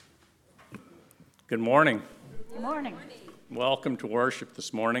Good morning. Good morning. Welcome to worship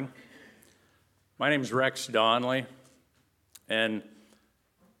this morning. My name is Rex Donnelly, and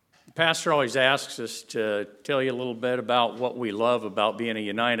the pastor always asks us to tell you a little bit about what we love about being a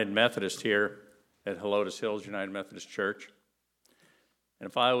United Methodist here at Helotes Hills United Methodist Church. And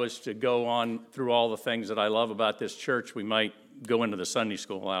if I was to go on through all the things that I love about this church, we might go into the Sunday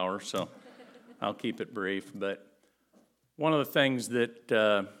school hour, so I'll keep it brief. But one of the things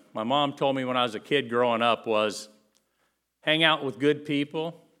that my mom told me when I was a kid growing up was, hang out with good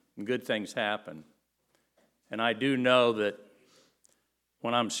people and good things happen. And I do know that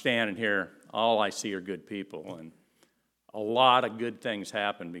when I'm standing here, all I see are good people. And a lot of good things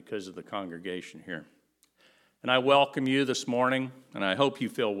happen because of the congregation here. And I welcome you this morning, and I hope you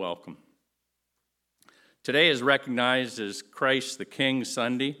feel welcome. Today is recognized as Christ the King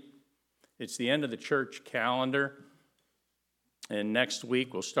Sunday. It's the end of the church calendar. And next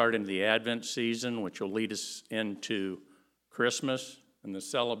week we'll start into the Advent season, which will lead us into Christmas and the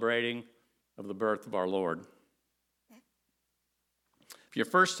celebrating of the birth of our Lord. If you're a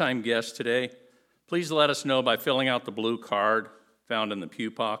first-time guest today, please let us know by filling out the blue card found in the pew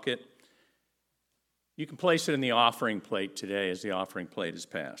pocket. You can place it in the offering plate today as the offering plate is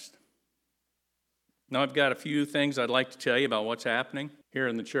passed. Now I've got a few things I'd like to tell you about what's happening here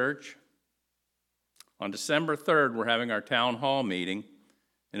in the church. On December 3rd, we're having our town hall meeting,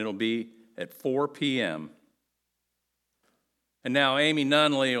 and it'll be at 4 p.m. And now Amy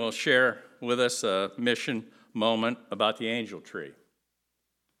Nunley will share with us a mission moment about the angel tree.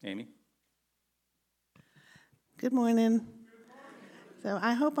 Amy? Good morning. So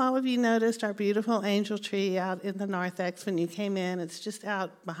I hope all of you noticed our beautiful angel tree out in the narthex when you came in. It's just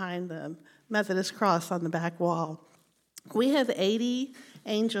out behind the Methodist cross on the back wall. We have 80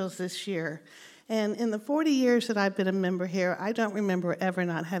 angels this year. And in the 40 years that I've been a member here, I don't remember ever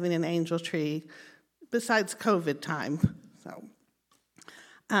not having an angel tree besides COVID time. So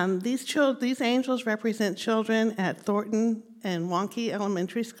these angels represent children at Thornton and Wonky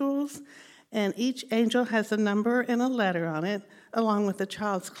elementary schools, and each angel has a number and a letter on it, along with the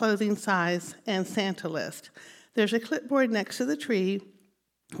child's clothing size and Santa list. There's a clipboard next to the tree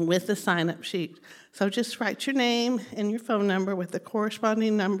with the sign-up sheet. So just write your name and your phone number with the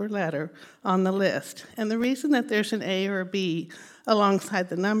corresponding number letter on the list. And the reason that there's an A or a B alongside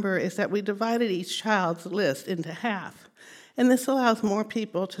the number is that we divided each child's list into half. And this allows more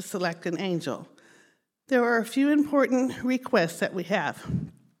people to select an angel. There are a few important requests that we have.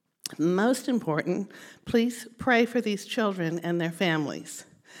 Most important, please pray for these children and their families.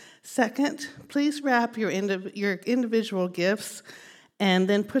 Second, please wrap your individual gifts and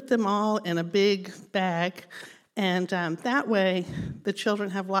then put them all in a big bag. And that way, the children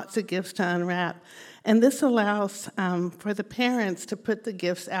have lots of gifts to unwrap. And this allows for the parents to put the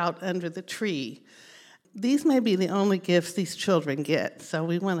gifts out under the tree. These may be the only gifts these children get, so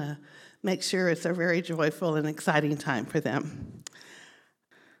we want to make sure it's a very joyful and exciting time for them.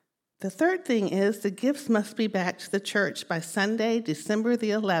 The third thing is the gifts must be back to the church by Sunday, December the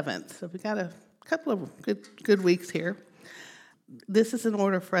 11th. So we've got a couple of good weeks here. This is in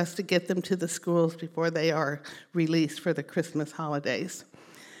order for us to get them to the schools before they are released for the Christmas holidays.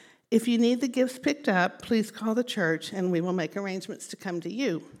 If you need the gifts picked up, please call the church and we will make arrangements to come to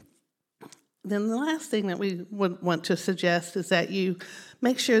you. Then the last thing that we would want to suggest is that you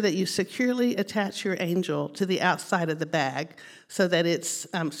make sure that you securely attach your angel to the outside of the bag so that it's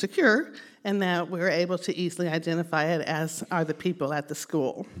secure and that we're able to easily identify it, as are the people at the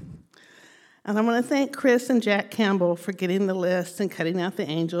school. And I want to thank Chris and Jack Campbell for getting the list and cutting out the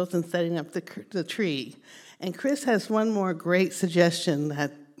angels and setting up the tree. And Chris has one more great suggestion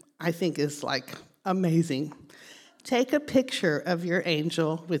that I think is amazing. Take a picture of your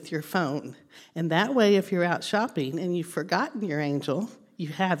angel with your phone. And that way, if you're out shopping and you've forgotten your angel, you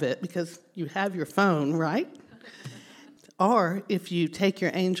have it because you have your phone, right? Or if you take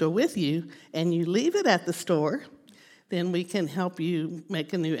your angel with you and you leave it at the store, then we can help you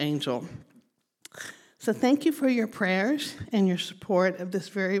make a new angel. So thank you for your prayers and your support of this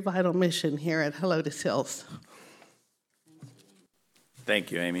very vital mission here at Helotes Hills.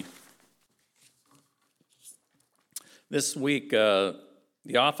 Thank you, Amy. This week, the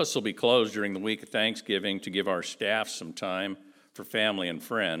office will be closed during the week of Thanksgiving to give our staff some time for family and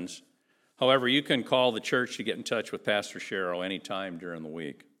friends. However, you can call the church to get in touch with Pastor Cheryl anytime during the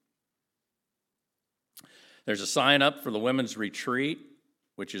week. There's a sign up for the women's retreat,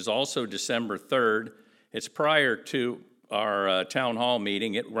 which is also December 3rd. It's prior to our town hall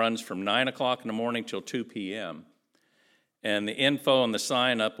meeting. It runs from 9 o'clock in the morning till 2 p.m. And the info and the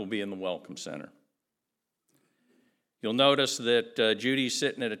sign up will be in the Welcome Center. You'll notice that Judy's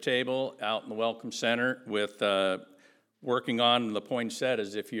sitting at a table out in the Welcome Center with working on the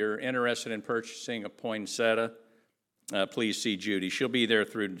poinsettias. If you're interested in purchasing a poinsettia, please see Judy. She'll be there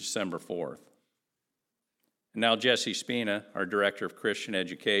through December 4th. And now Jesse Spina, our Director of Christian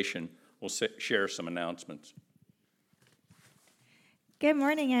Education, will share some announcements. Good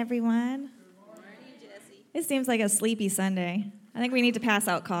morning, everyone. Good morning, Jesse. It seems like a sleepy Sunday. I think we need to pass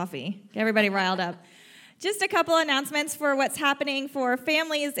out coffee, get everybody riled up. Just a couple announcements for what's happening for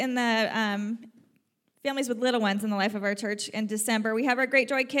families in the families with little ones in the life of our church in December. We have our Great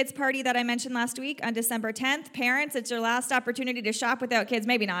Joy Kids Party that I mentioned last week on December 10th. Parents, it's your last opportunity to shop without kids.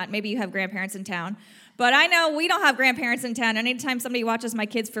 Maybe not. Maybe you have grandparents in town. But I know we don't have grandparents in town. Anytime somebody watches my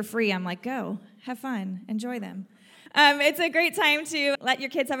kids for free, I'm like, go, have fun, enjoy them. It's a great time to let your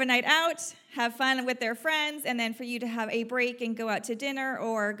kids have a night out, have fun with their friends, and then for you to have a break and go out to dinner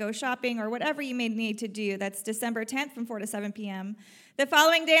or go shopping or whatever you may need to do. That's December 10th from 4 to 7 p.m. The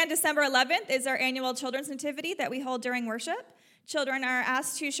following day on December 11th is our annual Children's Nativity that we hold during worship. Children are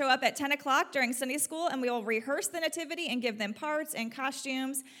asked to show up at 10 o'clock during Sunday school, and we will rehearse the Nativity and give them parts and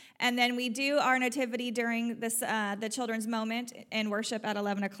costumes. And then we do our Nativity during the children's moment in worship at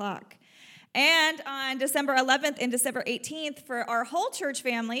 11 o'clock. And on December 11th and December 18th, for our whole church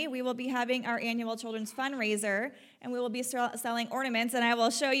family, we will be having our annual children's fundraiser, and we will be selling ornaments, and I will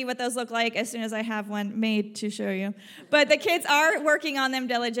show you what those look like as soon as I have one made to show you. But the kids are working on them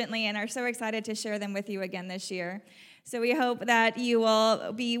diligently and are so excited to share them with you again this year. So we hope that you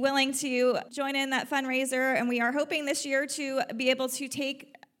will be willing to join in that fundraiser, and we are hoping this year to be able to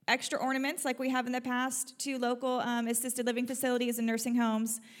take extra ornaments like we have in the past to local assisted living facilities and nursing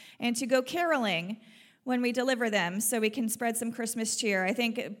homes, and to go caroling when we deliver them so we can spread some Christmas cheer. I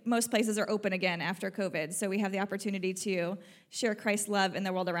think most places are open again after COVID, so we have the opportunity to share Christ's love in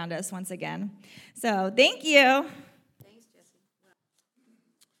the world around us once again. So thank you. Thanks, Jesse.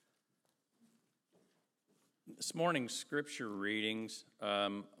 This morning's scripture readings,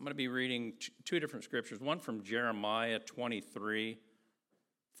 I'm going to be reading two different scriptures, one from Jeremiah 23,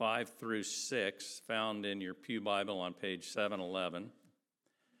 5 through 6, found in your Pew Bible on page 711.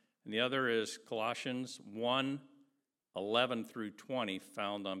 And the other is Colossians 1, 11 through 20,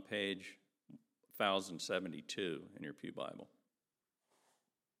 found on page 1072 in your Pew Bible.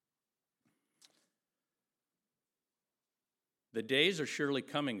 The days are surely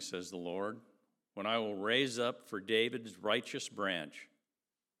coming, says the Lord, when I will raise up for David's righteous branch,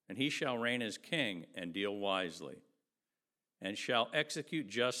 and he shall reign as king and deal wisely, and shall execute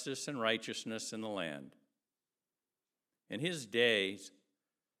justice and righteousness in the land. In his days,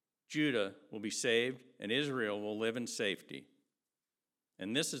 Judah will be saved, and Israel will live in safety.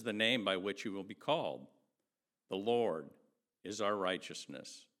 And this is the name by which you will be called. The Lord is our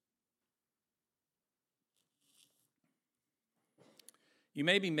righteousness. You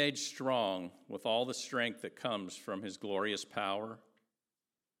may be made strong with all the strength that comes from his glorious power,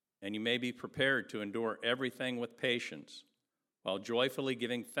 and you may be prepared to endure everything with patience, while joyfully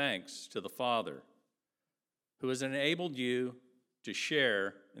giving thanks to the Father, who has enabled you to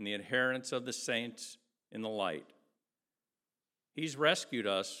share in the inheritance of the saints in the light. He's rescued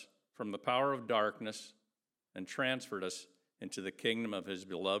us from the power of darkness and transferred us into the kingdom of his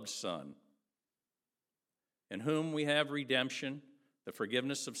beloved Son, in whom we have redemption, the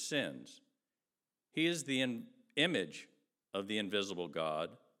forgiveness of sins. He is the image of the invisible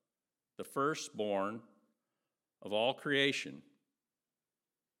God, the firstborn of all creation.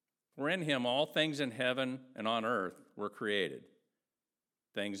 For in him all things in heaven and on earth were created,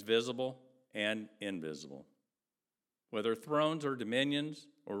 things visible and invisible, whether thrones or dominions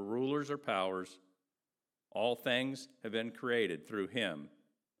or rulers or powers, all things have been created through him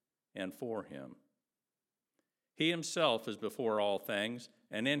and for him. He himself is before all things,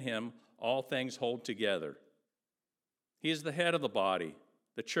 and in him all things hold together. He is the head of the body,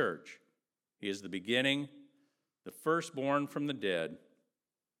 the church. He is the beginning, the firstborn from the dead,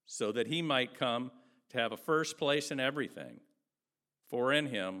 so that he might come to have a first place in everything. For in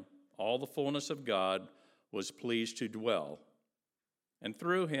him all the fullness of God was pleased to dwell, and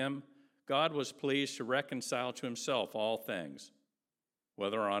through him God was pleased to reconcile to himself all things,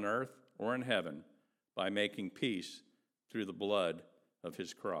 whether on earth or in heaven, by making peace through the blood of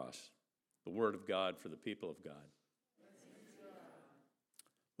his cross. The word of God for the people of God.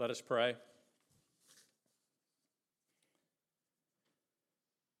 Let us pray.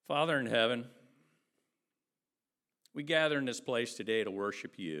 Father in heaven, we gather in this place today to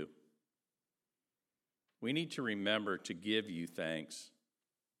worship you. We need to remember to give you thanks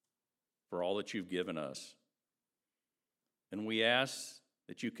for all that you've given us. And we ask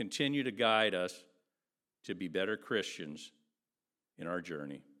that you continue to guide us to be better Christians in our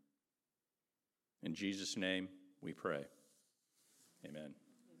journey. In Jesus' name we pray. Amen.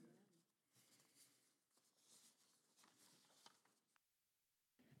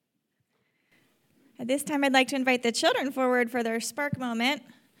 At this time, I'd like to invite the children forward for their spark moment.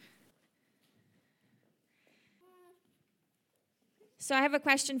 So I have a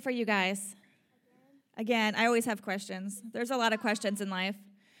question for you guys. Again, I always have questions. There's a lot of questions in life.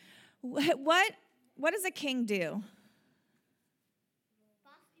 What does a king do?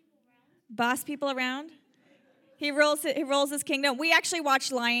 Boss people around? He rules his kingdom. We actually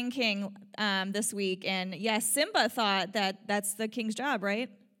watched Lion King this week, and yes, Simba thought that that's the king's job, right?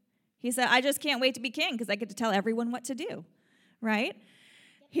 He said, I just can't wait to be king because I get to tell everyone what to do, right?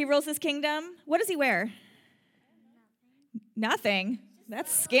 He rules his kingdom. What does he wear? Nothing.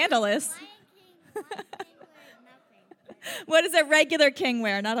 That's scandalous. What does a regular king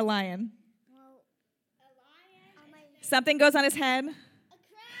wear, not a lion? Something goes on his head?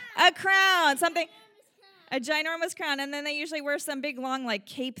 A crown. Something. A ginormous crown. And then they usually wear some big, long, like,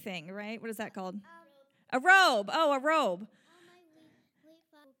 cape thing, right? What is that called? A robe. Oh, a robe.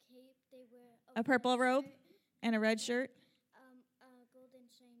 A purple robe and a red shirt.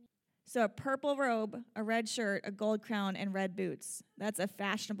 So a purple robe, a red shirt, a gold crown, and red boots. That's a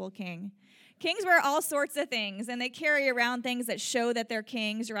fashionable king. Kings wear all sorts of things, and they carry around things that show that they're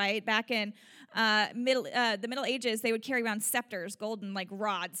kings, right? Back in the Middle Ages, they would carry around scepters, golden like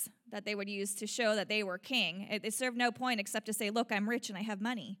rods that they would use to show that they were king. It served no point except to say, look, I'm rich and I have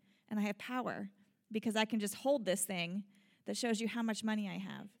money and I have power because I can just hold this thing that shows you how much money I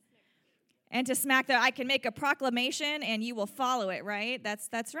have. And to smack that, I can make a proclamation and you will follow it, right?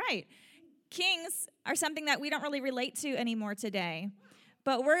 That's right. Kings are something that we don't really relate to anymore today.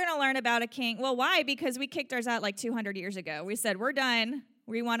 But we're going to learn about a king. Well, why? Because we kicked ours out like 200 years ago. We said, we're done.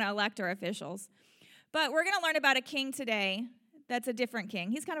 We want to elect our officials. But we're going to learn about a king today that's a different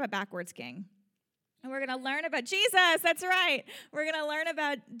king. He's kind of a backwards king. And we're going to learn about Jesus. That's right. We're going to learn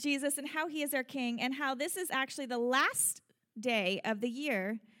about Jesus and how he is our king and how this is actually the last day of the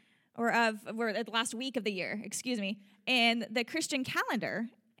year or the last week of the year, in the Christian calendar.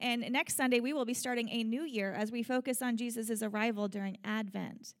 And next Sunday, we will be starting a new year as we focus on Jesus' arrival during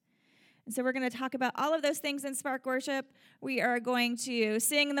Advent. And so we're going to talk about all of those things in Spark Worship. We are going to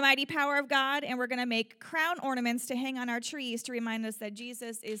sing the mighty power of God, and we're going to make crown ornaments to hang on our trees to remind us that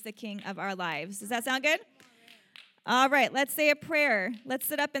Jesus is the King of our lives. Does that sound good? All right, let's say a prayer. Let's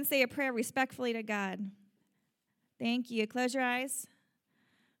sit up and say a prayer respectfully to God. Thank you. Close your eyes.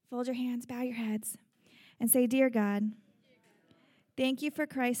 Fold your hands, bow your heads, and say, Dear God, thank you for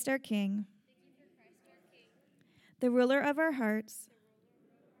Christ our King, the ruler of our hearts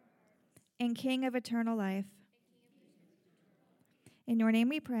and King of eternal life. In your name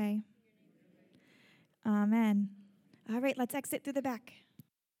we pray. Amen. All right, let's exit through the back.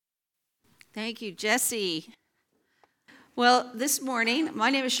 Thank you, Jesse. Well, this morning,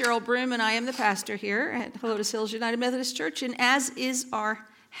 my name is Cheryl Broom, and I am the pastor here at Helotes Hills United Methodist Church. And as is our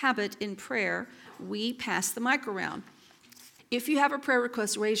habit in prayer, we pass the mic around. If you have a prayer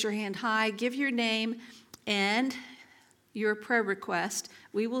request, raise your hand high, give your name and your prayer request.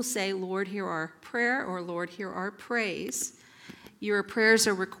 We will say, Lord, hear our prayer, or Lord, hear our praise. Your prayers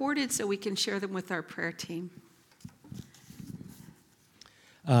are recorded so we can share them with our prayer team.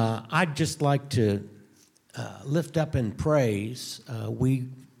 I'd just like to lift up in praise.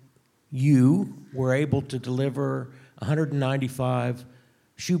 You were able to deliver 195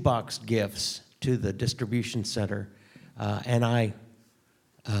 shoebox gifts to the distribution center, and I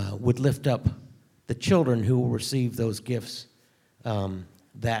would lift up the children who will receive those gifts,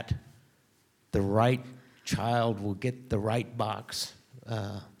 that the right child will get the right box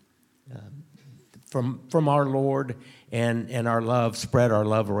from our Lord, and our love, spread our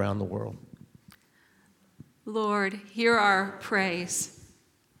love around the world. Lord, hear our praise.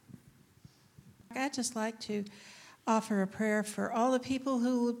 I'd just like to offer a prayer for all the people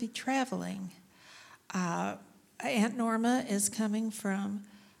who will be traveling. Aunt Norma is coming from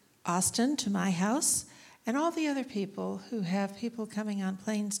Austin to my house, and all the other people who have people coming on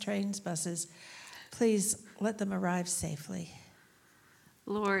planes, trains, buses, please let them arrive safely.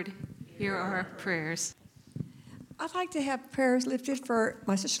 Lord, hear our prayers. I'd like to have prayers lifted for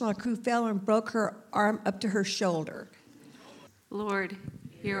my sister-in-law who fell and broke her arm up to her shoulder. Lord,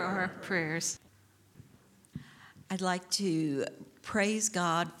 hear our prayers. I'd like to praise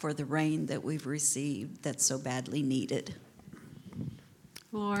God for the rain that we've received that's so badly needed.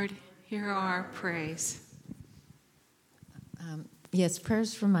 Lord, hear our praise. Yes,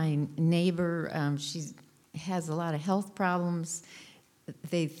 prayers for my neighbor. She has a lot of health problems.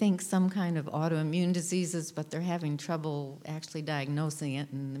 they think some kind of autoimmune diseases, but they're having trouble actually diagnosing it.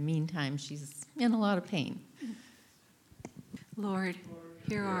 In the meantime, she's in a lot of pain. Lord,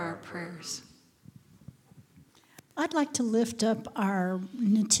 hear our prayers. I'd like to lift up our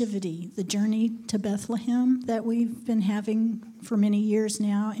nativity, the journey to Bethlehem that we've been having for many years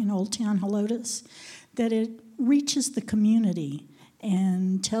now in Old Town Helotes, that it reaches the community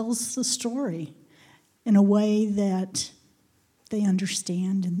and tells the story in a way that they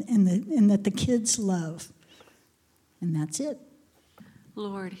understand and that the kids love. And that's it.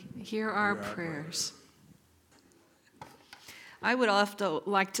 Lord, hear our prayers. I would also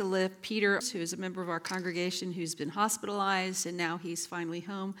like to lift Peter, who is a member of our congregation who's been hospitalized and now he's finally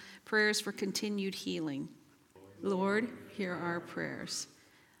home. Prayers for continued healing. Lord, hear our prayers.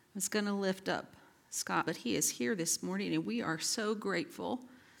 I was going to lift up Scott, but he is here this morning and we are so grateful.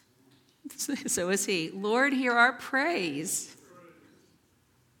 So is he. Lord, hear our praise.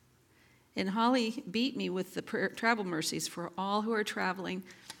 And Holly beat me with the travel mercies for all who are traveling.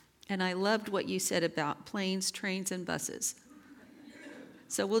 And I loved what you said about planes, trains, and buses.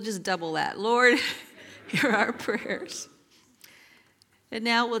 So we'll just double that. Lord, hear our prayers. And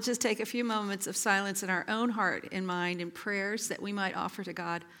now we'll just take a few moments of silence in our own heart and mind and prayers that we might offer to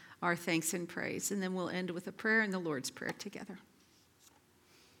God our thanks and praise. And then we'll end with a prayer and the Lord's Prayer together.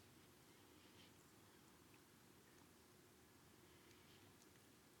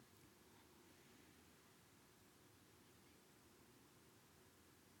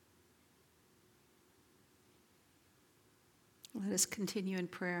 Let us continue in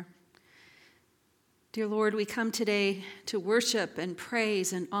prayer. Dear Lord, we come today to worship and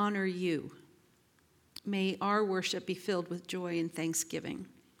praise and honor you. May our worship be filled with joy and thanksgiving.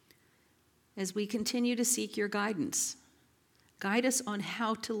 As we continue to seek your guidance, guide us on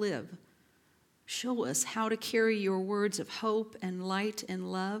how to live. Show us how to carry your words of hope and light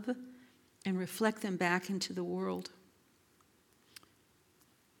and love and reflect them back into the world.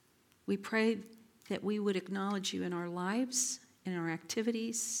 We pray that we would acknowledge you in our lives, in our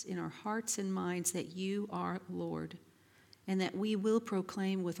activities, in our hearts and minds, that you are Lord, and that we will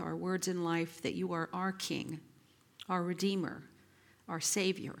proclaim with our words in life that you are our King, our Redeemer, our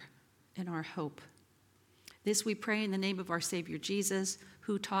Savior, and our hope. This we pray in the name of our Savior Jesus,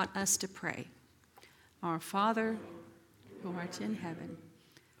 who taught us to pray. Our Father, who art in heaven,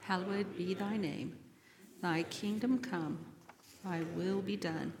 hallowed be thy name. Thy kingdom come, thy will be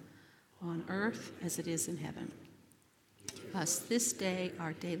done, on earth as it is in heaven. Give us this day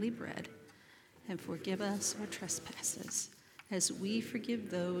our daily bread, and forgive us our trespasses, as we forgive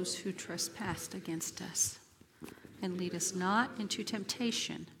those who trespass against us. And lead us not into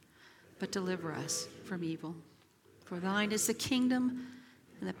temptation, but deliver us from evil. For thine is the kingdom,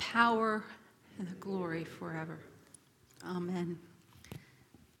 and the power, and the glory forever. Amen.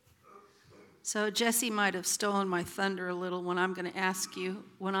 So Jesse might have stolen my thunder a little when I'm going to ask you,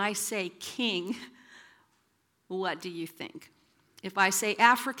 when I say king, what do you think? If I say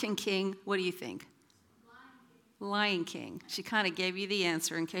African king, what do you think? Lion King. She kind of gave you the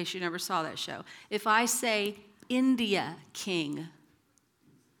answer in case you never saw that show. If I say India king,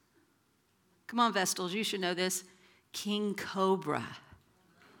 come on, Vestals, you should know this, King Cobra.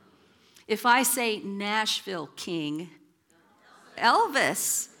 If I say Nashville king,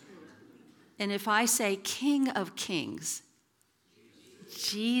 Elvis. And if I say King of Kings,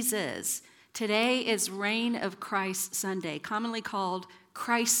 Jesus. Today is Reign of Christ Sunday, commonly called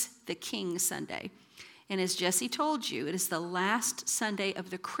Christ the King Sunday. And as Jesse told you, it is the last Sunday of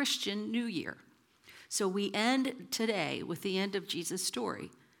the Christian New Year. So we end today with the end of Jesus'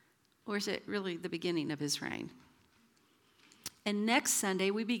 story. Or is it really the beginning of his reign? And next Sunday,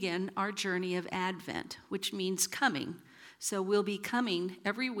 we begin our journey of Advent, which means coming. So we'll be coming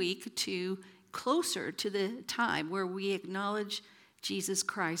every week to closer to the time where we acknowledge Jesus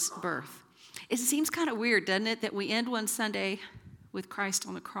Christ's birth. It seems kind of weird, doesn't it, that we end one Sunday with Christ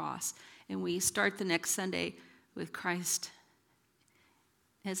on the cross, and we start the next Sunday with Christ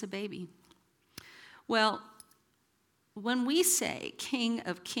as a baby. Well, when we say King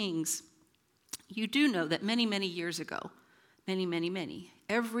of Kings, you do know that many, many years ago, many,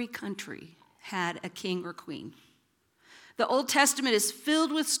 every country had a king or queen. The Old Testament is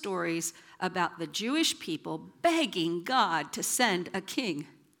filled with stories about the Jewish people begging God to send a king.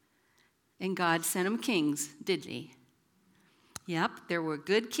 And God sent them kings, didn't he? Yep, there were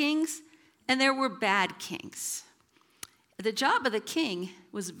good kings and there were bad kings. The job of the king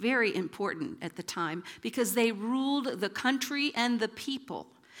was very important at the time because they ruled the country and the people.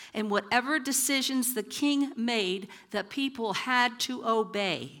 And whatever decisions the king made, the people had to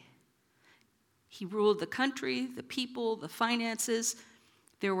obey. He ruled the country, the people, the finances,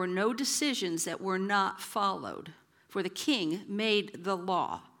 There were no decisions that were not followed, for the king made the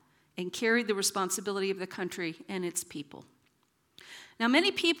law and carried the responsibility of the country and its people. Now,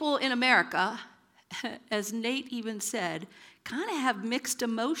 many people in America, as Nate even said, kind of have mixed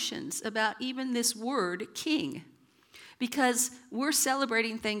emotions about even this word king, because we're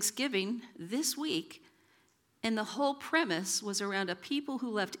celebrating Thanksgiving this week, and the whole premise was around a people who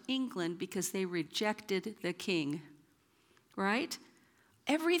left England because they rejected the king, right?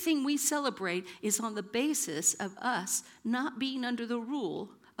 Everything we celebrate is on the basis of us not being under the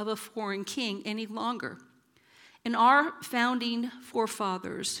rule of a foreign king any longer. And our founding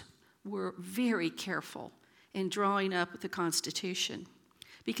forefathers were very careful in drawing up the Constitution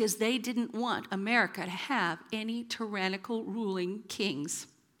because they didn't want America to have any tyrannical ruling kings.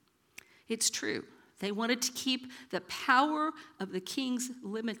 It's true. They wanted to keep the power of the kings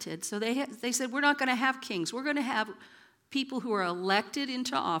limited. So they said, we're not going to have kings. We're going to have people who are elected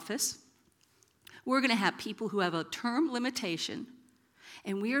into office. We're going to have people who have a term limitation.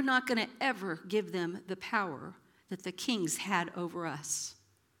 And we are not going to ever give them the power that the kings had over us.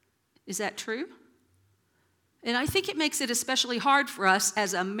 Is that true? And I think it makes it especially hard for us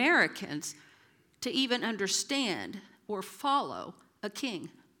as Americans to even understand or follow a king.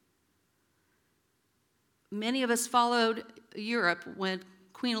 Many of us followed Europe when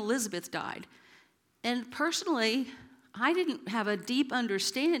Queen Elizabeth died. And personally, I didn't have a deep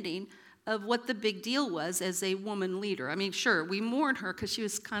understanding of what the big deal was as a woman leader. I mean, sure, we mourned her because she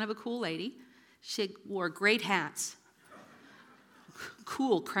was kind of a cool lady. She wore great hats,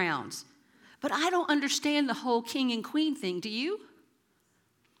 cool crowns. But I don't understand the whole king and queen thing, do you?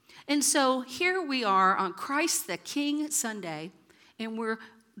 And so here we are on Christ the King Sunday, and we're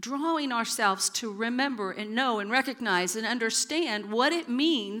drawing ourselves to remember and know and recognize and understand what it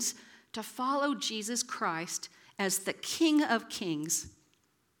means to follow Jesus Christ as the King of Kings.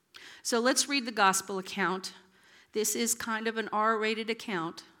 So let's read the gospel account. This is kind of an R-rated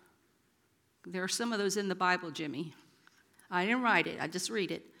account. There are some of those in the Bible, Jimmy. I didn't write it, I just read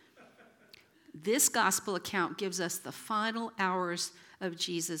it. This gospel account gives us the final hours of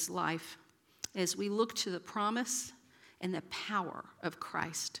Jesus' life as we look to the promise and the power of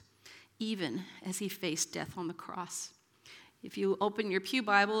Christ, even as he faced death on the cross. If you open your pew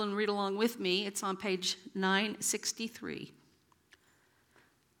Bible and read along with me, it's on page 963.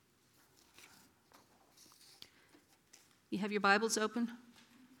 You have your Bibles open?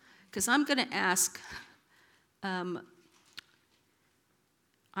 Because I'm going to ask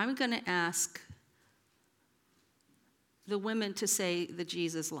the women to say the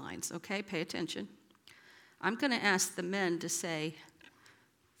Jesus lines, okay? Pay attention. I'm going to ask the men to say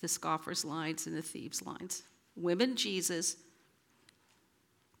the scoffers' lines and the thieves' lines. Women, Jesus.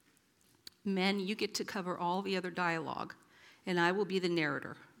 Men, you get to cover all the other dialogue, and I will be the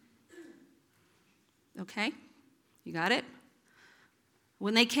narrator. Okay? You got it?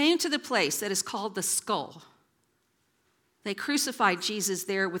 When they came to the place that is called the Skull, they crucified Jesus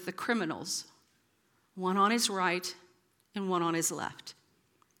there with the criminals, one on his right and one on his left.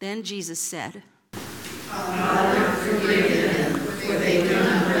 Then Jesus said, Father, forgive them, for they do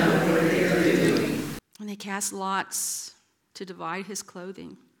not know what they are doing. And they cast lots to divide his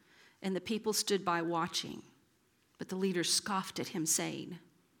clothing, and the people stood by watching. But the leaders scoffed at him, saying,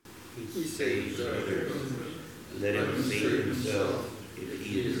 He saves others. Let him save himself if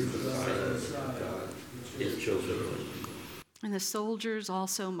he is the Messiah of God, his chosen one. And the soldiers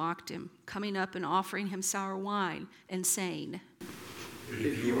also mocked him, coming up and offering him sour wine, and saying,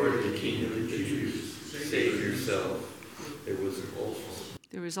 If you are the King of the Jews, save yourself.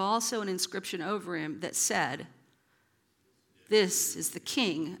 There was also an inscription over him that said, This is the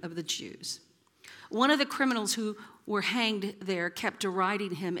King of the Jews. One of the criminals who were hanged there kept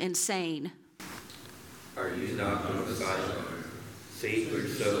deriding him and saying, Are you not the Messiah? Save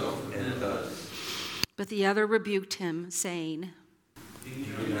yourself and us. But the other rebuked him, saying,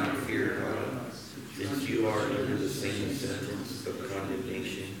 Do not fear God, since you are under the same sentence of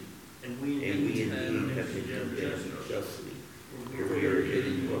condemnation, and we indeed have been condemned justly, for we are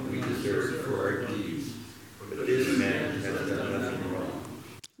getting what we deserve for our deeds. But this man has done nothing wrong.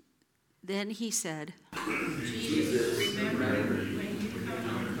 Then he said, Jesus, remember when you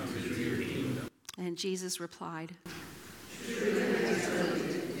come to your kingdom. And Jesus replied,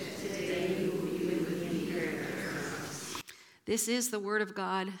 This is the word of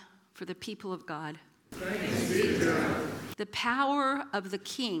God for the people of God. The power of the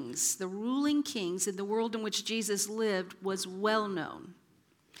kings, the ruling kings in the world in which Jesus lived, was well known.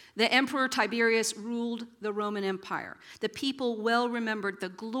 The Emperor Tiberius ruled the Roman Empire. The people well remembered the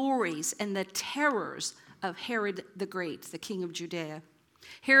glories and the terrors of Herod the Great, the king of Judea.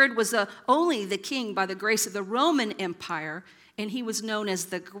 Herod was only the king by the grace of the Roman Empire, and he was known as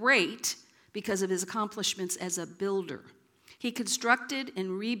the Great because of his accomplishments as a builder. He constructed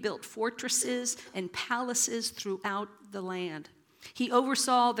and rebuilt fortresses and palaces throughout the land. He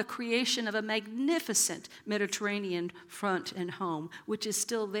oversaw the creation of a magnificent Mediterranean front and home, which is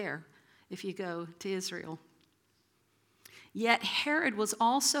still there if you go to Israel. Yet Herod was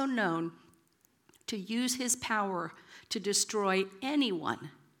also known to use his power to destroy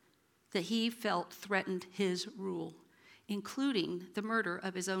anyone that he felt threatened his rule, including the murder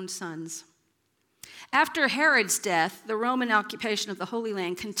of his own sons. After Herod's death, the Roman occupation of the Holy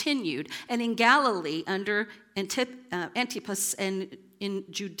Land continued, and in Galilee under Antipas and in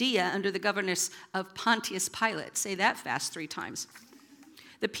Judea under the governance of Pontius Pilate. Say that fast 3 times.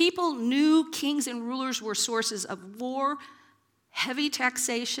 The people knew kings and rulers were sources of war, heavy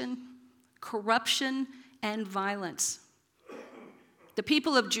taxation, corruption, and violence. The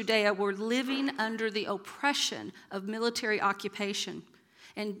people of Judea were living under the oppression of military occupation.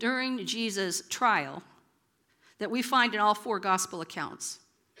 And during Jesus' trial, that we find in all 4 gospel accounts,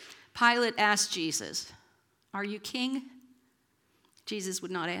 Pilate asked Jesus, "Are you king?" Jesus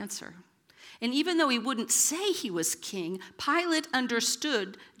would not answer. And even though he wouldn't say he was king, Pilate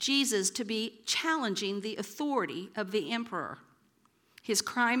understood Jesus to be challenging the authority of the emperor. His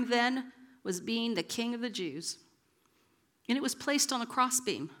crime then was being the king of the Jews. And it was placed on a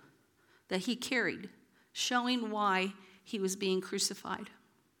crossbeam that he carried, showing why he was being crucified.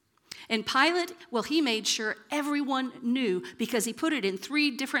 And Pilate, well, he made sure everyone knew because he put it in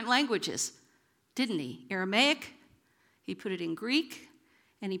 3 different languages, didn't he? Aramaic, he put it in Greek,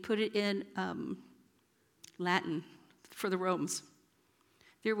 and he put it in Latin for the Romans.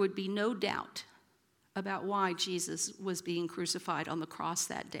 There would be no doubt about why Jesus was being crucified on the cross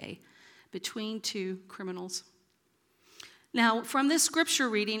that day between 2 criminals. Now, from this scripture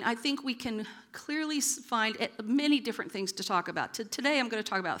reading, I think we can clearly find many different things to talk about. Today, I'm going to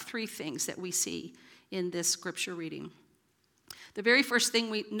talk about 3 things that we see in this scripture reading. The very first thing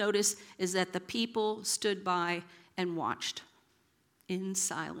we notice is that the people stood by and watched in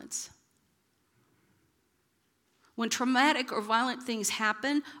silence. When traumatic or violent things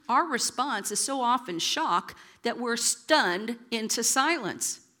happen, our response is so often shock that we're stunned into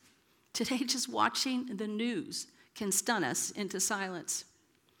silence. Today, just watching the news can stun us into silence.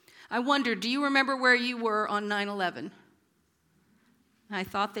 I wonder, do you remember where you were on 9/11? I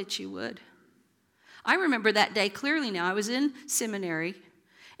thought that you would. I remember that day clearly now. I was in seminary,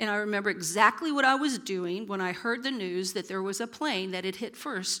 and I remember exactly what I was doing when I heard the news that there was a plane that had hit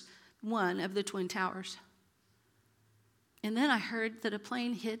first one of the Twin Towers. And then I heard that a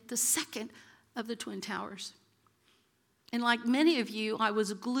plane hit the second of the Twin Towers. And like many of you, I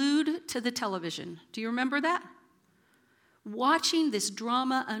was glued to the television. Do you remember that? Watching this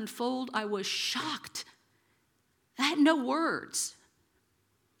drama unfold, I was shocked. I had no words.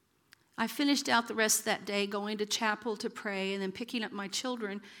 I finished out the rest of that day going to chapel to pray and then picking up my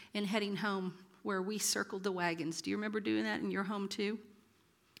children and heading home where we circled the wagons. Do you remember doing that in your home too?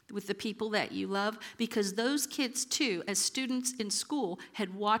 With the people that you love? Because those kids too, as students in school,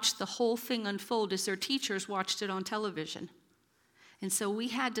 had watched the whole thing unfold as their teachers watched it on television. And so we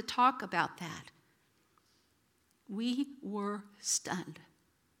had to talk about that. We were stunned.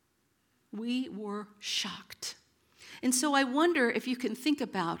 We were shocked. And so I wonder if you can think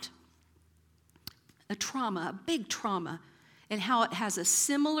about a trauma, a big trauma, and how it has a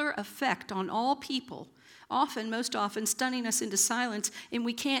similar effect on all people, most often stunning us into silence, and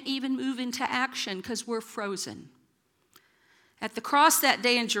we can't even move into action because we're frozen. At the cross that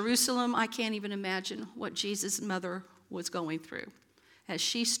day in Jerusalem, I can't even imagine what Jesus' mother was going through as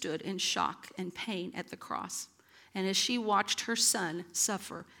she stood in shock and pain at the cross. And as she watched her son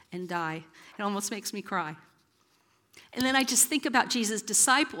suffer and die, it almost makes me cry. And then I just think about Jesus'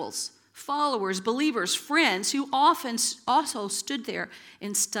 disciples, followers, believers, friends, who often also stood there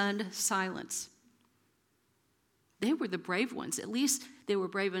in stunned silence. They were the brave ones. At least they were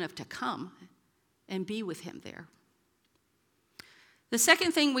brave enough to come and be with him there. The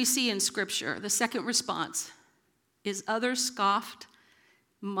second thing we see in Scripture, the second response, is others scoffed,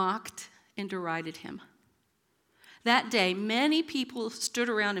 mocked, and derided him. That day, many people stood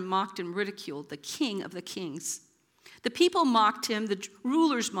around and mocked and ridiculed the King of the Kings. The people mocked him, the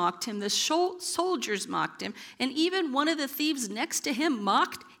rulers mocked him, the soldiers mocked him, and even one of the thieves next to him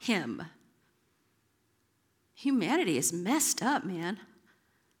mocked him. Humanity is messed up, man.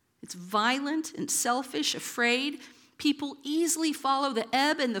 It's violent and selfish, afraid. People easily follow the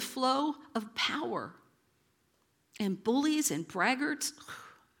ebb and the flow of power. And bullies and braggarts,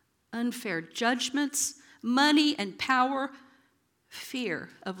 unfair judgments, money and power fear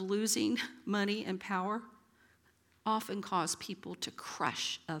of losing money and power often cause people to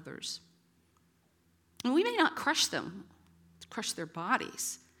crush others. And we may not crush them, crush their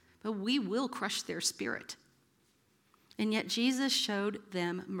bodies, but we will crush their spirit. And yet Jesus showed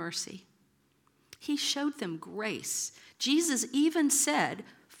them mercy. He showed them grace. Jesus even said,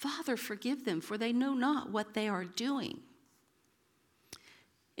 "Father, forgive them, for they know not what they are doing."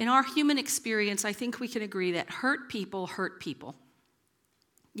 In our human experience, I think we can agree that hurt people hurt people.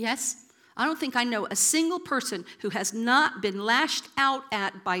 Yes, I don't think I know a single person who has not been lashed out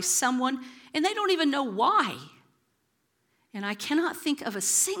at by someone, and they don't even know why. And I cannot think of a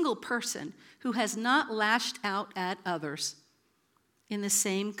single person who has not lashed out at others in the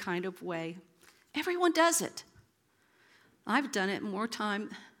same kind of way. Everyone does it. I've done it more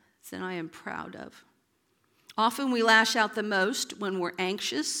times than I am proud of. Often we lash out the most when we're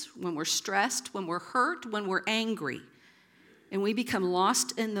anxious, when we're stressed, when we're hurt, when we're angry. And we become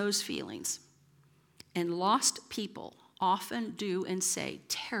lost in those feelings. And lost people often do and say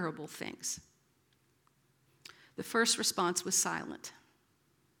terrible things. The first response was silent.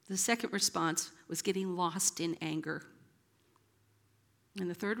 The second response was getting lost in anger. And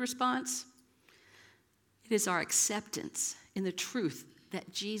the third response, it is our acceptance in the truth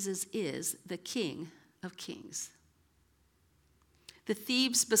that Jesus is the King of Kings. The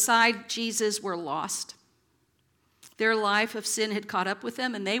thieves beside Jesus were lost. Their life of sin had caught up with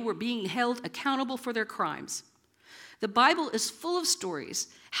them, and they were being held accountable for their crimes. The Bible is full of stories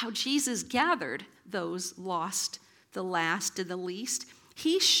how Jesus gathered those lost, the last and the least.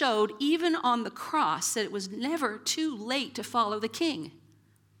 He showed even on the cross that it was never too late to follow the King.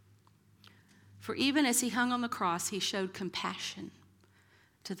 For even as he hung on the cross, he showed compassion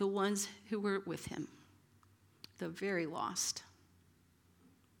to the ones who were with him, the very lost.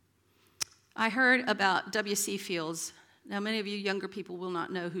 I heard about W.C. Fields. Now, many of you younger people will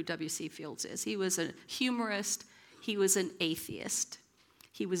not know who W.C. Fields is. He was a humorist. He was an atheist.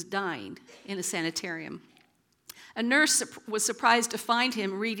 He was dying in a sanitarium. A nurse was surprised to find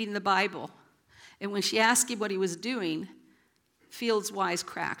him reading the Bible. And when she asked him what he was doing, Fields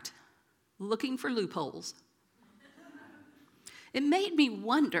wisecracked, looking for loopholes. It made me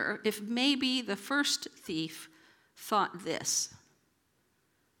wonder if maybe the first thief thought this: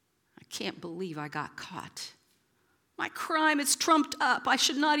 I can't believe I got caught. My crime is trumped up. I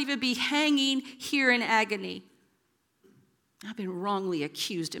should not even be hanging here in agony. I've been wrongly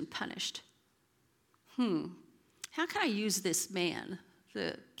accused and punished. How can I use this man,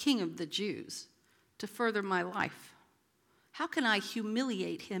 the King of the Jews, to further my life? How can I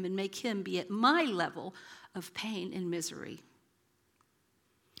humiliate him and make him be at my level of pain and misery?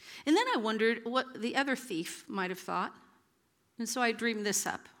 And then I wondered what the other thief might have thought. And so I dreamed this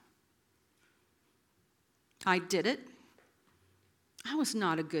up. I did it. I was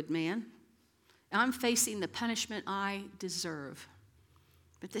not a good man. I'm facing the punishment I deserve.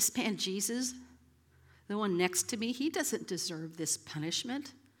 But this man, Jesus, the one next to me, he doesn't deserve this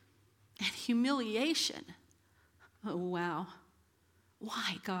punishment and humiliation. Oh, wow.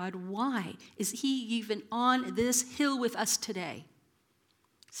 Why, God, why is he even on this hill with us today?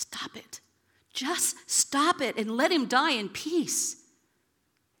 Stop it. Just stop it and let him die in peace.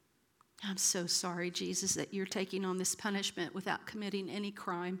 I'm so sorry, Jesus, that you're taking on this punishment without committing any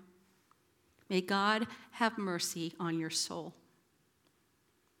crime. May God have mercy on your soul.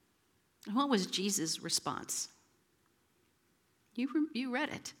 And what was Jesus' response? You read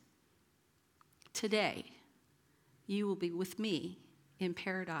it. Today, you will be with me in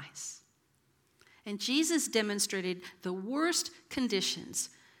paradise. And Jesus demonstrated the worst conditions,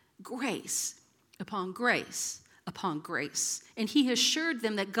 grace upon grace upon grace. And he assured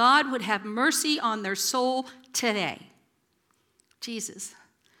them that God would have mercy on their soul today. Jesus,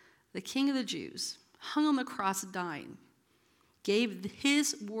 the King of the Jews, hung on the cross dying, gave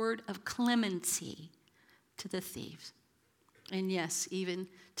his word of clemency to the thieves. And yes, even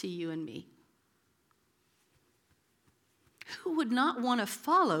to you and me. Who would not want to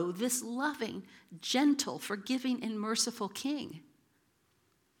follow this loving, gentle, forgiving, and merciful King?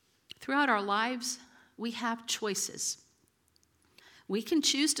 Throughout our lives, we have choices. We can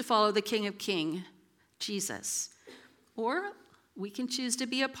choose to follow the King of Kings, Jesus, or we can choose to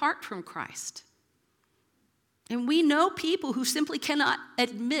be apart from Christ. And we know people who simply cannot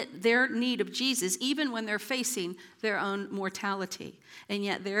admit their need of Jesus, even when they're facing their own mortality. And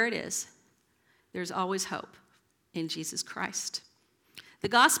yet there it is. There's always hope in Jesus Christ. The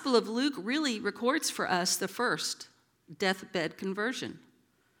Gospel of Luke really records for us the first deathbed conversion,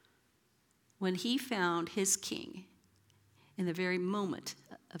 when he found his King in the very moment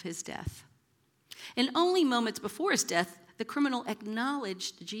of his death. And only moments before his death, the criminal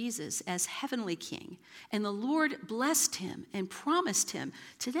acknowledged Jesus as heavenly king, and the Lord blessed him and promised him,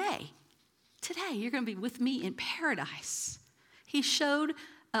 today, you're going to be with me in paradise. He showed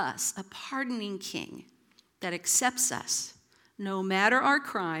us a pardoning king that accepts us. No matter our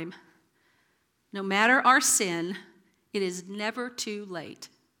crime, no matter our sin, it is never too late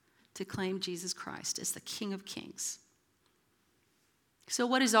to claim Jesus Christ as the King of Kings. So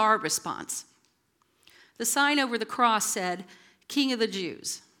what is our response? The sign over the cross said, King of the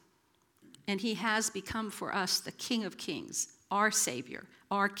Jews. And he has become for us the King of Kings, our Savior,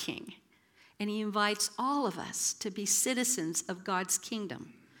 our King. And he invites all of us to be citizens of God's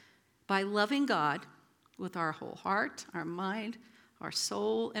kingdom by loving God with our whole heart, our mind, our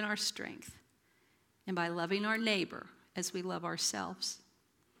soul, and our strength, and by loving our neighbor as we love ourselves.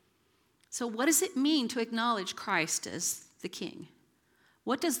 So what does it mean to acknowledge Christ as the King?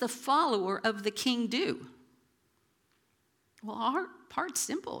 What does the follower of the King do? Well, our part's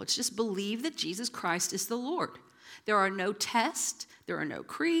simple. It's just believe that Jesus Christ is the Lord. There are no tests, there are no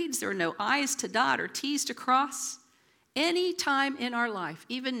creeds, there are no I's to dot or T's to cross. Any time in our life,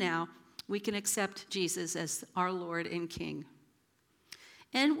 even now, we can accept Jesus as our Lord and King.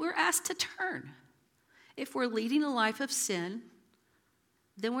 And we're asked to turn. If we're leading a life of sin,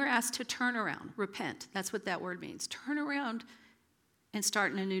 then we're asked to turn around, repent. That's what that word means. Turn around and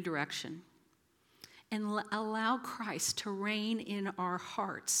start in a new direction. And allow Christ to reign in our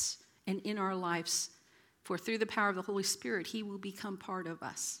hearts and in our lives. For through the power of the Holy Spirit, he will become part of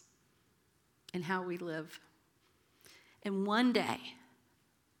us and how we live. And one day,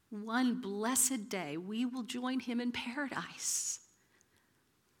 one blessed day, we will join him in paradise.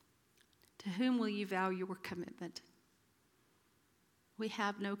 To whom will you vow your commitment? We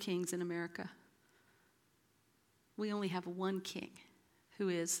have no kings in America. We only have one king, who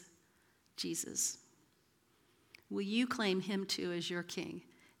is Jesus. Will you claim him too as your king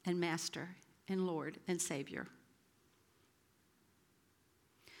and master and Lord and Savior?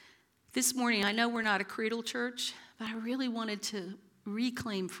 This morning, I know we're not a creedal church, but I really wanted to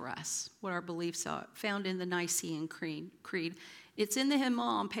reclaim for us what our beliefs are, found in the Nicene Creed. It's in the hymnal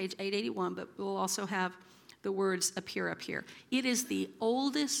on page 881, but we'll also have the words appear up here. It is the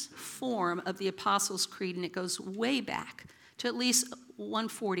oldest form of the Apostles' Creed, and it goes way back to at least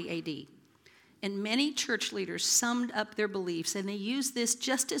 140 AD. And many church leaders summed up their beliefs, and they used this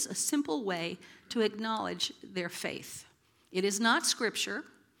just as a simple way to acknowledge their faith. It is not Scripture,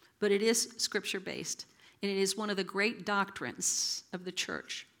 but it is Scripture-based, and it is one of the great doctrines of the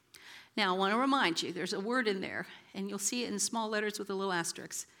church. Now, I want to remind you, there's a word in there, and you'll see it in small letters with a little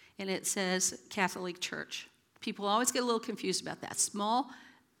asterisk, and it says Catholic Church. People always get a little confused about that. Small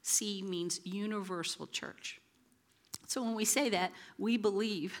c means universal church. So when we say that, we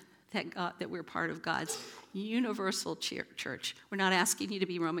believe that we're part of God's universal church. We're not asking you to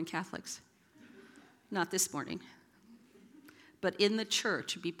be Roman Catholics. Not this morning. But in the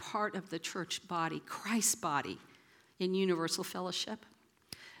church, be part of the church body, Christ's body, in universal fellowship.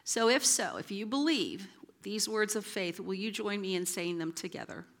 So if you believe these words of faith, will you join me in saying them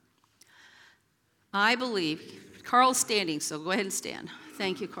together? I believe, Carl's standing, so go ahead and stand.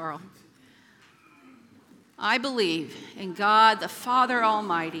 Thank you, Carl. I believe in God, the Father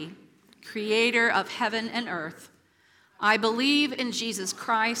Almighty, creator of heaven and earth. I believe in Jesus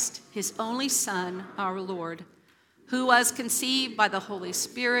Christ, his only Son, our Lord, who was conceived by the Holy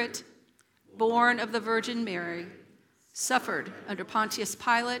Spirit, born of the Virgin Mary, suffered under Pontius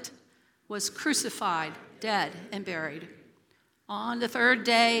Pilate, was crucified, dead, and buried. On the third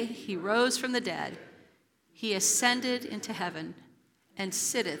day, he rose from the dead. He ascended into heaven and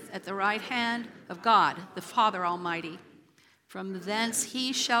sitteth at the right hand of God, the Father Almighty. From thence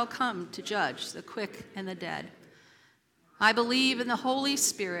he shall come to judge the quick and the dead. I believe in the Holy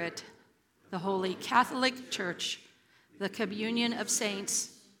Spirit, the Holy Catholic Church, the communion of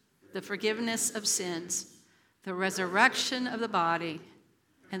saints, the forgiveness of sins, the resurrection of the body,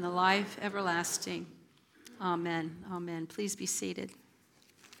 and the life everlasting. Amen. Amen. Please be seated.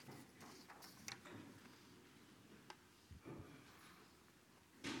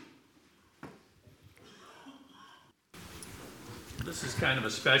 This is kind of a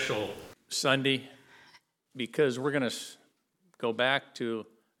special Sunday because we're going to go back to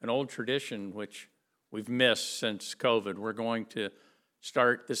an old tradition which we've missed since COVID. We're going to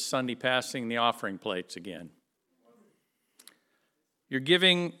start this Sunday passing the offering plates again. Your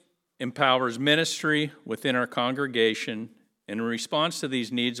giving empowers ministry within our congregation in response to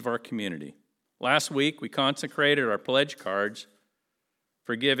these needs of our community. Last week, we consecrated our pledge cards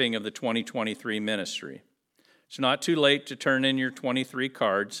for giving of the 2023 ministry. It's not too late to turn in your 23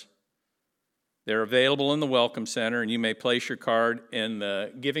 cards. They're available in the Welcome Center, and you may place your card in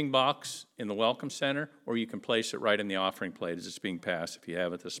the giving box in the Welcome Center, or you can place it right in the offering plate as it's being passed if you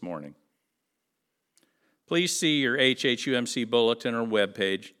have it this morning. Please see your HHUMC bulletin or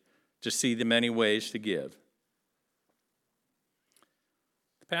webpage to see the many ways to give.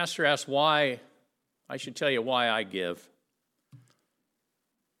 The pastor asked why. I should tell you why I give.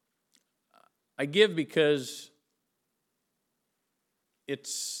 I give because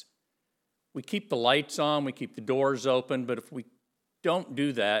we keep the lights on, we keep the doors open, but if we don't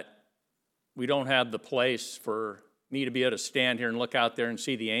do that, we don't have the place for me to be able to stand here and look out there and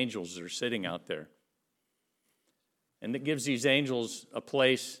see the angels that are sitting out there. And it gives these angels a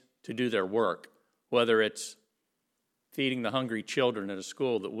place to do their work, whether it's feeding the hungry children at a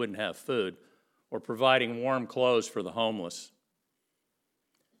school that wouldn't have food, or providing warm clothes for the homeless.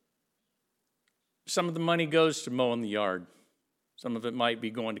 Some of the money goes to mowing the yard. Some of it might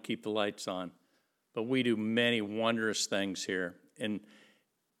be going to keep the lights on. But we do many wondrous things here, and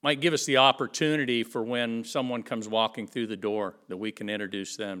might give us the opportunity for when someone comes walking through the door that we can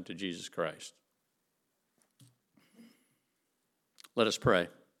introduce them to Jesus Christ. Let us pray.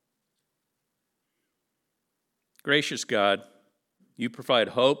 Gracious God, you provide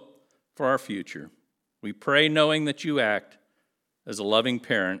hope for our future. We pray knowing that you act as a loving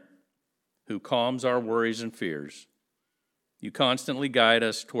parent who calms our worries and fears. You constantly guide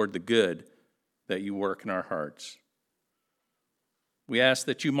us toward the good that you work in our hearts. We ask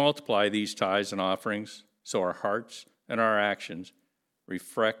that you multiply these tithes and offerings so our hearts and our actions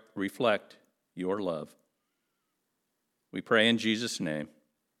reflect your love. We pray in Jesus' name.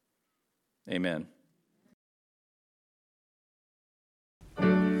 Amen.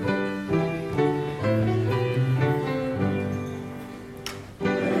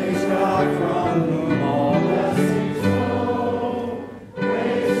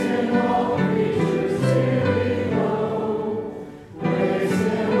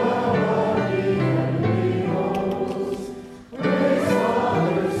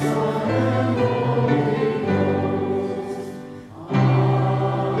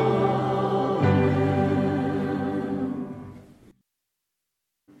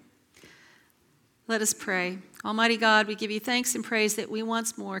 Let us pray. Almighty God, we give you thanks and praise that we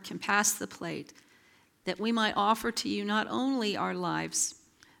once more can pass the plate, that we might offer to you not only our lives,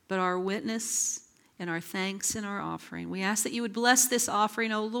 but our witness and our thanks and our offering. We ask that you would bless this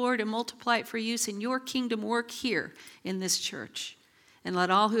offering, O Lord, and multiply it for use in your kingdom work here in this church. And let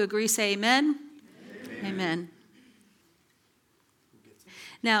all who agree say amen. Amen. Amen.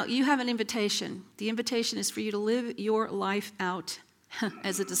 Now, you have an invitation. The invitation is for you to live your life out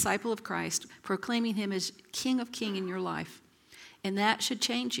as a disciple of Christ, proclaiming him as King of Kings in your life. And that should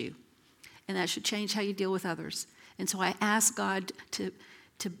change you. And that should change how you deal with others. And so I ask God to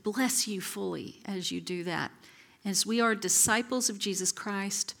bless you fully as you do that. As we are disciples of Jesus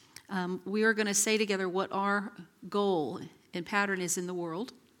Christ, we are going to say together what our goal and pattern is in the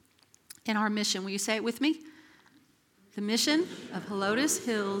world and our mission. Will you say it with me? The mission of Helotes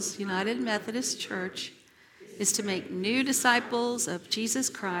Hills United Methodist Church is to make new disciples of Jesus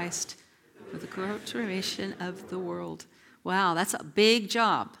Christ for the transformation of the world. Wow, that's a big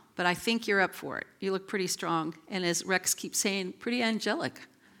job, but I think you're up for it. You look pretty strong, and as Rex keeps saying, pretty angelic.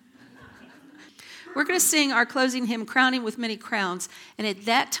 We're going to sing our closing hymn, Crowning with Many Crowns, and at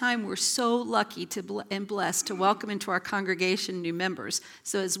that time we're so lucky and blessed to welcome into our congregation new members.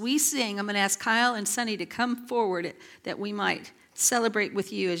 So as we sing, I'm going to ask Kyle and Sunny to come forward that we might celebrate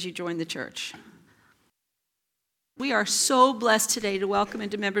with you as you join the church. We are so blessed today to welcome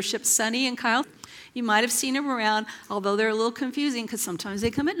into membership Sunny and Kyle. You might have seen them around, although they're a little confusing because sometimes they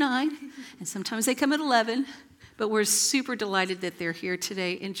come at 9 and sometimes they come at 11. But we're super delighted that they're here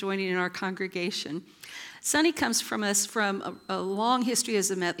today and joining in our congregation. Sunny comes from us from a long history as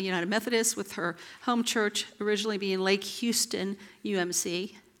a United Methodist, with her home church originally being Lake Houston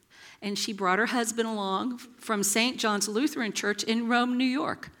UMC. And she brought her husband along from St. John's Lutheran Church in Rome, New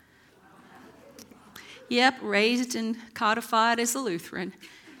York. Yep, raised and codified as a Lutheran.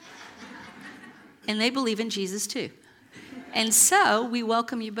 And they believe in Jesus too. And so we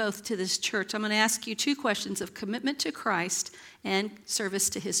welcome you both to this church. I'm going to ask you 2 questions of commitment to Christ and service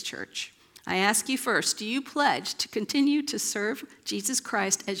to his church. I ask you first, do you pledge to continue to serve Jesus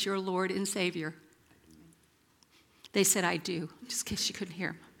Christ as your Lord and Savior? They said, I do, just in case you couldn't hear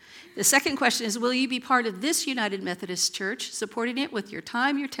them. The second question is, will you be part of this United Methodist Church, supporting it with your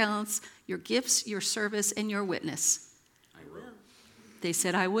time, your talents, your gifts, your service, and your witness? I will. They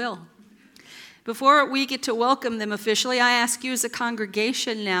said, I will. Before we get to welcome them officially, I ask you as a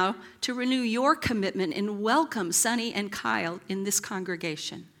congregation now to renew your commitment and welcome Sunny and Kyle in this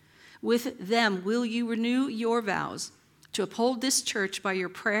congregation. With them, will you renew your vows to uphold this church by your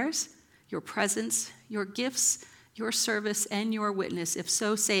prayers, your presence, your gifts, your service, and your witness? If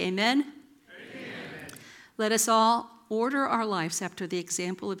so, say amen. Amen. Let us all order our lives after the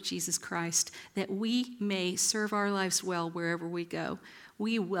example of Jesus Christ, that we may serve our lives well wherever we go.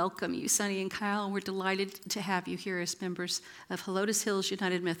 We welcome you, Sonny and Kyle, and we're delighted to have you here as members of Helotes Hills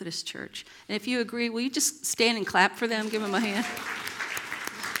United Methodist Church. And if you agree, will you just stand and clap for them? Give them a hand.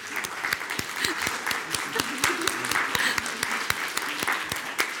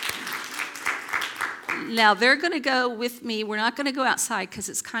 Now, they're going to go with me. We're not going to go outside because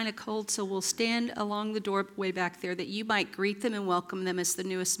it's kind of cold, so we'll stand along the doorway back there that you might greet them and welcome them as the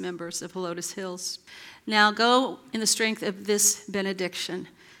newest members of Helotes Hills. Now, go in the strength of this benediction,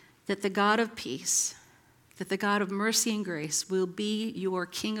 that the God of peace, that the God of mercy and grace will be your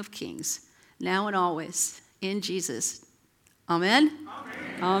King of kings, now and always, in Jesus. Amen?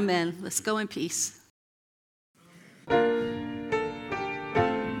 Amen. Amen. Let's go in peace.